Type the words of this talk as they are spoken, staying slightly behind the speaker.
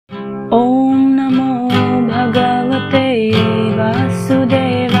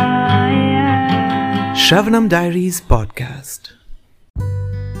Shravanam Diaries podcast.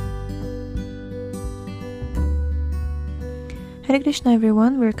 Hare Krishna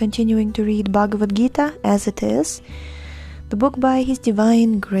everyone, we're continuing to read Bhagavad Gita as it is, the book by His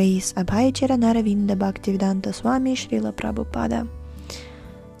Divine Grace Abhayacharana Bhaktivedanta Swami Srila Prabhupada.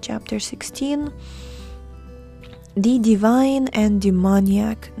 Chapter 16, The Divine and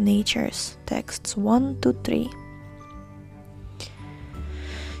Demoniac Natures, texts 1-3.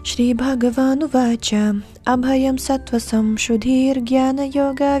 Shri Bhagavan Uvacha Abhayam Sattvasam Shudhir Jnana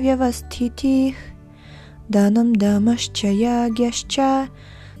Yoga Vyavasthitih Danam Damascha Yagyascha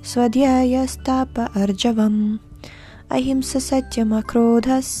Swadhyaya Stapa Arjavam Ahimsa Satyam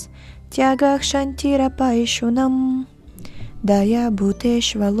Akrodhas Tyagah Kshantirapayishunam Daya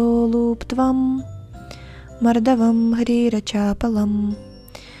Bhuteshvaloluptvam Mardavam Harirachapalam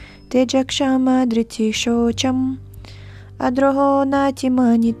Tejakshama Driti Shocham Adroho Nati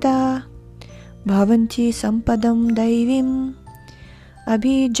Manita Bhavanti Sampadam Daivim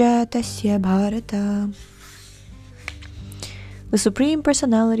Abhijatasya Bharata. The Supreme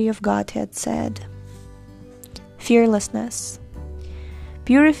Personality of Godhead said, fearlessness,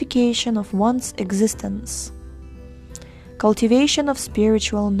 purification of one's existence, cultivation of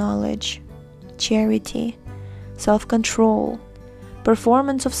spiritual knowledge, charity, self-control,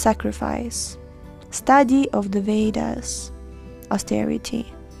 performance of sacrifice, study of the Vedas,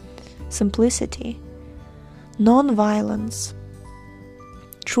 austerity, simplicity, non-violence,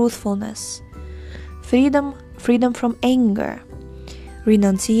 truthfulness, freedom from anger,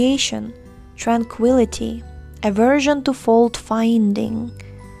 renunciation, tranquility, aversion to fault-finding,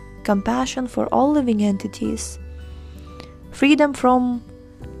 compassion for all living entities, freedom from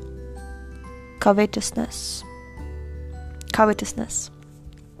covetousness,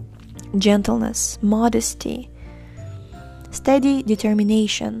 gentleness, modesty, steady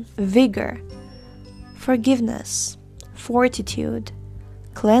determination, vigor, forgiveness, fortitude,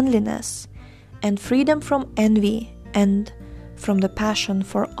 cleanliness, and freedom from envy and from the passion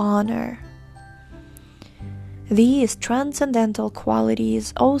for honor. These transcendental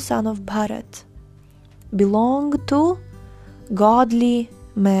qualities, O son of Bharat, belong to godly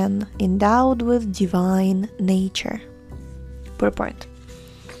men endowed with divine nature. Purport.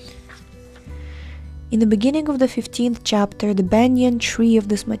 In the beginning of the 15th chapter, the banyan tree of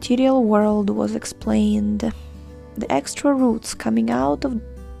this material world was explained. The extra roots coming out of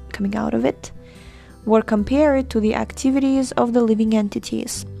it were compared to the activities of the living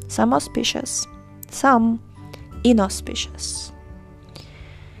entities, some auspicious, some inauspicious.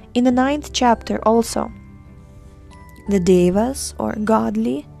 In the 9th chapter also, the devas, or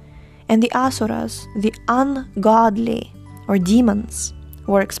godly, and the asuras, the ungodly, or demons,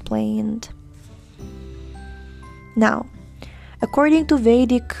 were explained. Now, according to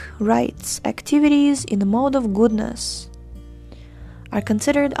Vedic rites, activities in the mode of goodness are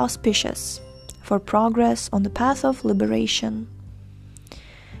considered auspicious for progress on the path of liberation.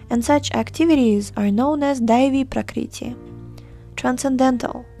 And such activities are known as Daivi Prakriti,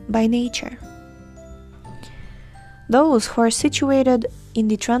 transcendental by nature. Those who are situated in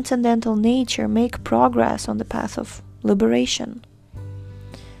the transcendental nature make progress on the path of liberation.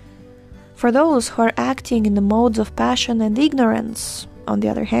 For those who are acting in the modes of passion and ignorance, on the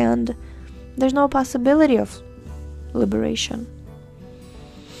other hand, there's no possibility of liberation.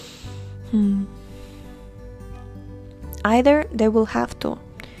 Either they will have to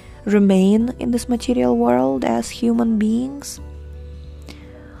remain in this material world as human beings,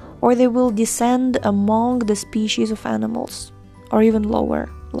 or they will descend among the species of animals, or even lower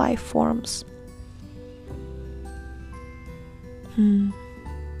life forms.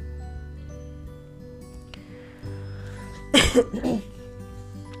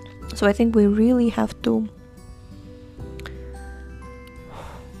 So I think we really have to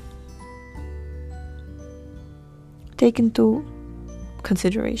take into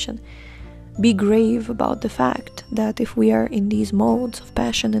consideration, be grave about the fact that if we are in these modes of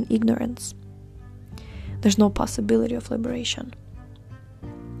passion and ignorance, there's no possibility of liberation.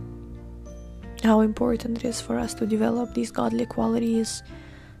 How important it is for us to develop these godly qualities,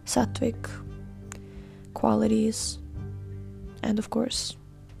 sattvic qualities, and of course,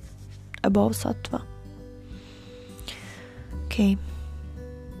 above sattva. Okay.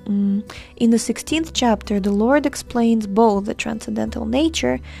 In the 16th chapter, the Lord explains both the transcendental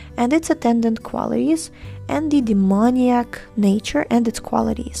nature and its attendant qualities, and the demoniac nature and its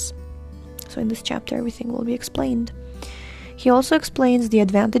qualities. So in this chapter, everything will be explained. He also explains the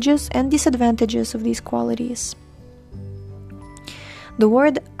advantages and disadvantages of these qualities. The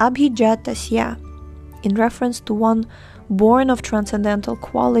word abhijatasya, in reference to one born of transcendental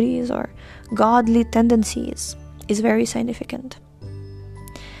qualities or godly tendencies, is very significant.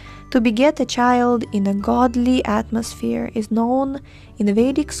 To beget a child in a godly atmosphere is known in the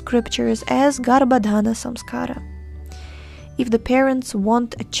Vedic scriptures as Garbhadhana Samskara. If the parents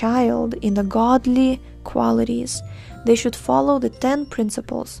want a child in the godly qualities, they should follow the 10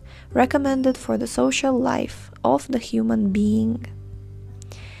 principles recommended for the social life of the human being.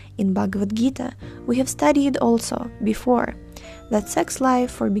 In Bhagavad Gita, we have studied also before that sex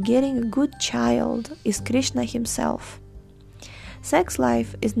life for begetting a good child is Krishna himself. Sex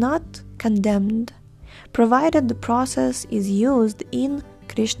life is not condemned, provided the process is used in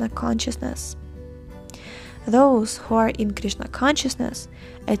Krishna consciousness. Those who are in Krishna consciousness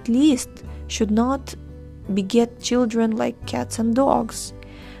at least should not beget children like cats and dogs,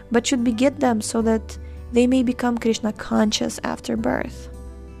 but should beget them so that they may become Krishna conscious after birth.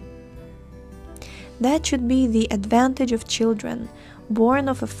 That should be the advantage of children born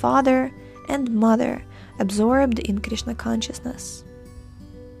of a father and mother absorbed in Krishna consciousness.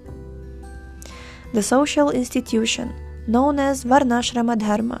 The social institution known as Varnashrama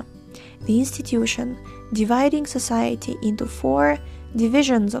Dharma, the institution dividing society into 4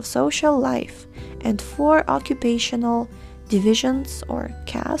 divisions of social life and 4 occupational divisions or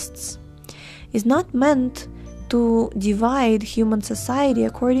castes, is not meant to divide human society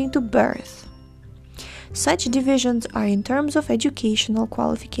according to birth. Such divisions are in terms of educational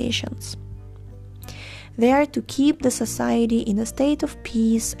qualifications. They are to keep the society in a state of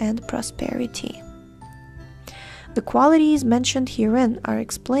peace and prosperity. The qualities mentioned herein are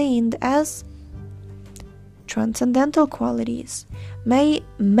explained as transcendental qualities,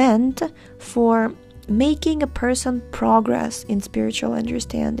 meant for making a person progress in spiritual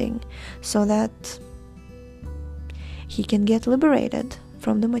understanding so that he can get liberated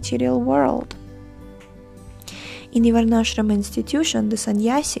from the material world. In the Varnashrama institution, the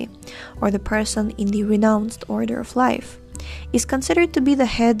sannyasi, or the person in the renounced order of life, is considered to be the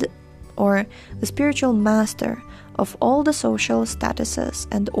head or the spiritual master of all the social statuses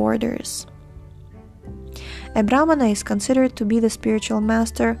and orders. A Brahmana is considered to be the spiritual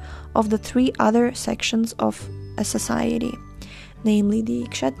master of the 3 other sections of a society, namely the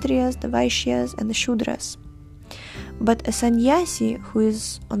Kshatriyas, the Vaishyas, and the Shudras. But a sannyasi, who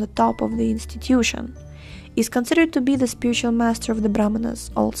is on the top of the institution, is considered to be the spiritual master of the Brahmanas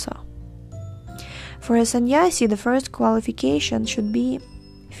also. For a sannyasi, the first qualification should be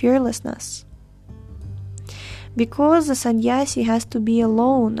fearlessness. Because the sannyasi has to be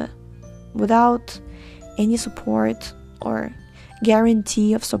alone, without any support or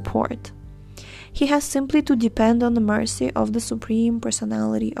guarantee of support, he has simply to depend on the mercy of the Supreme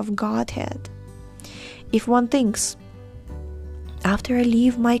Personality of Godhead. If one thinks, after I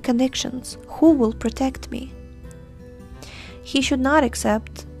leave my connections, who will protect me? He should not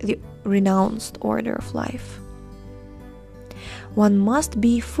accept the renounced order of life. One must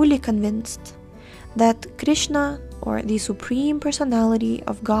be fully convinced that Krishna, or the Supreme Personality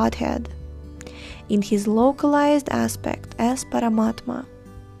of Godhead, in his localized aspect as Paramatma,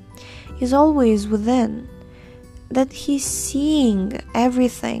 is always within, that he's seeing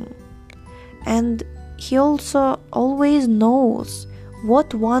everything, and he also always knows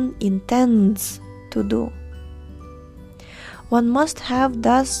what one intends to do. One must have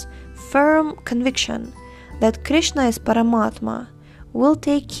thus firm conviction that Krishna as Paramatma will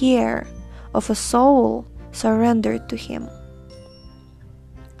take care of a soul surrendered to him.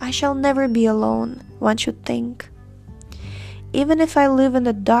 I shall never be alone, one should think. Even if I live in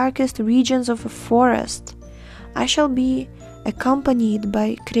the darkest regions of a forest, I shall be accompanied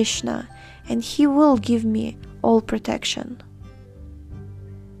by Krishna, and he will give me all protection.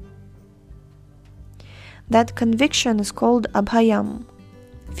 That conviction is called abhayam,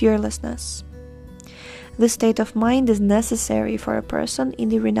 fearlessness. This state of mind is necessary for a person in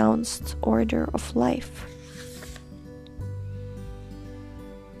the renounced order of life.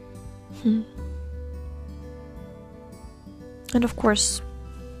 And of course,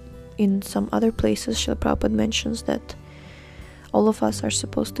 in some other places, Srila Prabhupada mentions that all of us are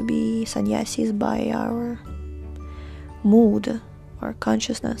supposed to be sannyasis by our mood or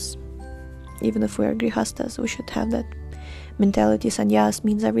consciousness. Even if we are grihastas, we should have that mentality. Sannyas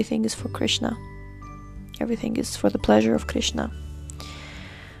means everything is for Krishna. Everything is for the pleasure of Krishna.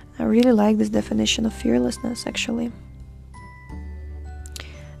 I really like this definition of fearlessness, actually.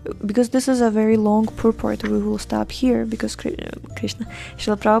 Because this is a very long purport, we will stop here, because Krishna,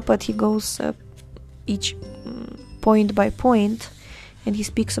 Srila Prabhupada, he goes each point by point, and he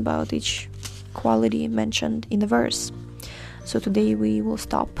speaks about each quality mentioned in the verse. So today we will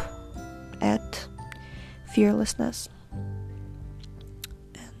stop at fearlessness.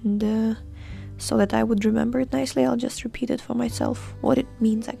 And so that I would remember it nicely, I'll just repeat it for myself, what it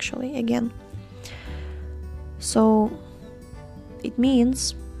means actually, again. So it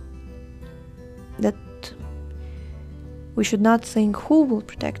means that we should not think who will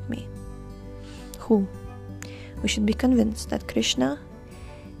protect me. Who? We should be convinced that Krishna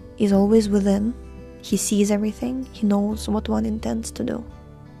is always within. He sees everything. He knows what one intends to do.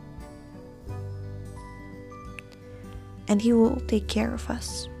 And he will take care of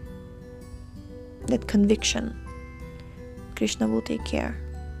us. That conviction. Krishna will take care.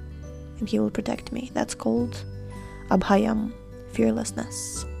 And he will protect me. That's called Abhayam,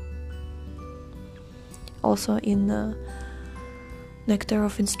 fearlessness. Also in Nectar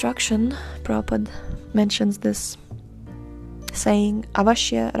of Instruction, Prabhupada mentions this saying,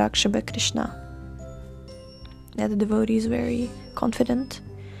 Avashya Rakshabha Krishna. That the devotee is very confident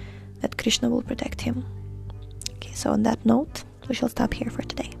that Krishna will protect him. Okay, so on that note, we shall stop here for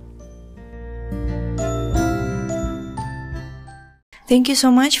today. Thank you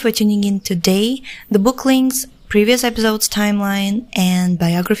so much for tuning in today. The book links, previous episodes timeline, and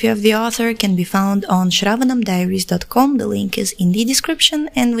biography of the author can be found on shravanamdiaries.com. The link is in the description,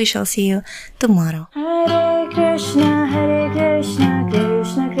 and we shall see you tomorrow. Hare Krishna, Hare Krishna.